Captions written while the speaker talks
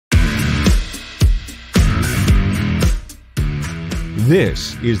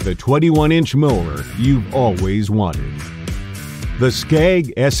This is the 21-inch mower you've always wanted. The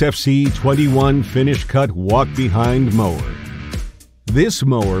Scag SFC-21 Finish-Cut Walk-Behind mower. This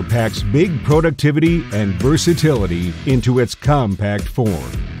mower packs big productivity and versatility into its compact form.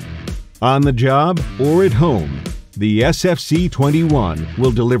 On the job or at home, the SFC-21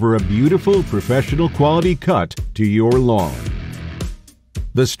 will deliver a beautiful professional quality cut to your lawn.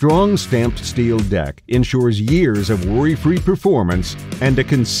 The strong stamped steel deck ensures years of worry-free performance and a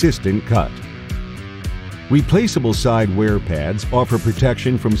consistent cut. Replaceable side wear pads offer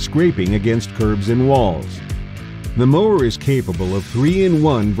protection from scraping against curbs and walls. The mower is capable of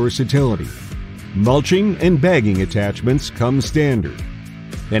 3-in-1 versatility. Mulching and bagging attachments come standard.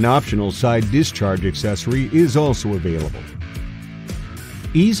 An optional side discharge accessory is also available.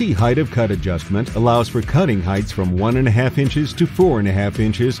 Easy height of cut adjustment allows for cutting heights from 1.5 inches to 4.5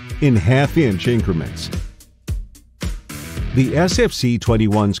 inches in half-inch increments. The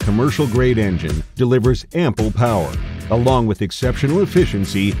SFC-21's commercial-grade engine delivers ample power, along with exceptional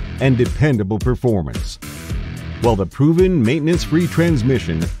efficiency and dependable performance, while the proven maintenance-free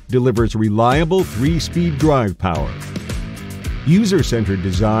transmission delivers reliable 3-speed drive power. User-centered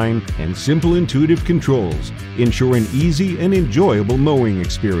design and simple intuitive controls ensure an easy and enjoyable mowing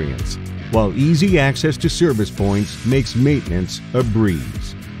experience, while easy access to service points makes maintenance a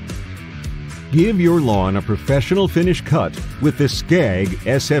breeze. Give your lawn a professional finish cut with the Scag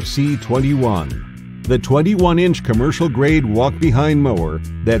SFC-21, the 21-inch commercial-grade walk-behind mower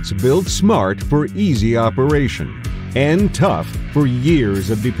that's built smart for easy operation and tough for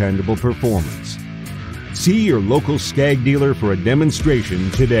years of dependable performance. See your local Scag dealer for a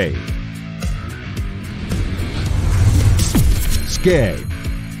demonstration today. Scag,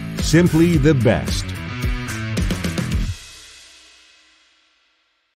 simply the best.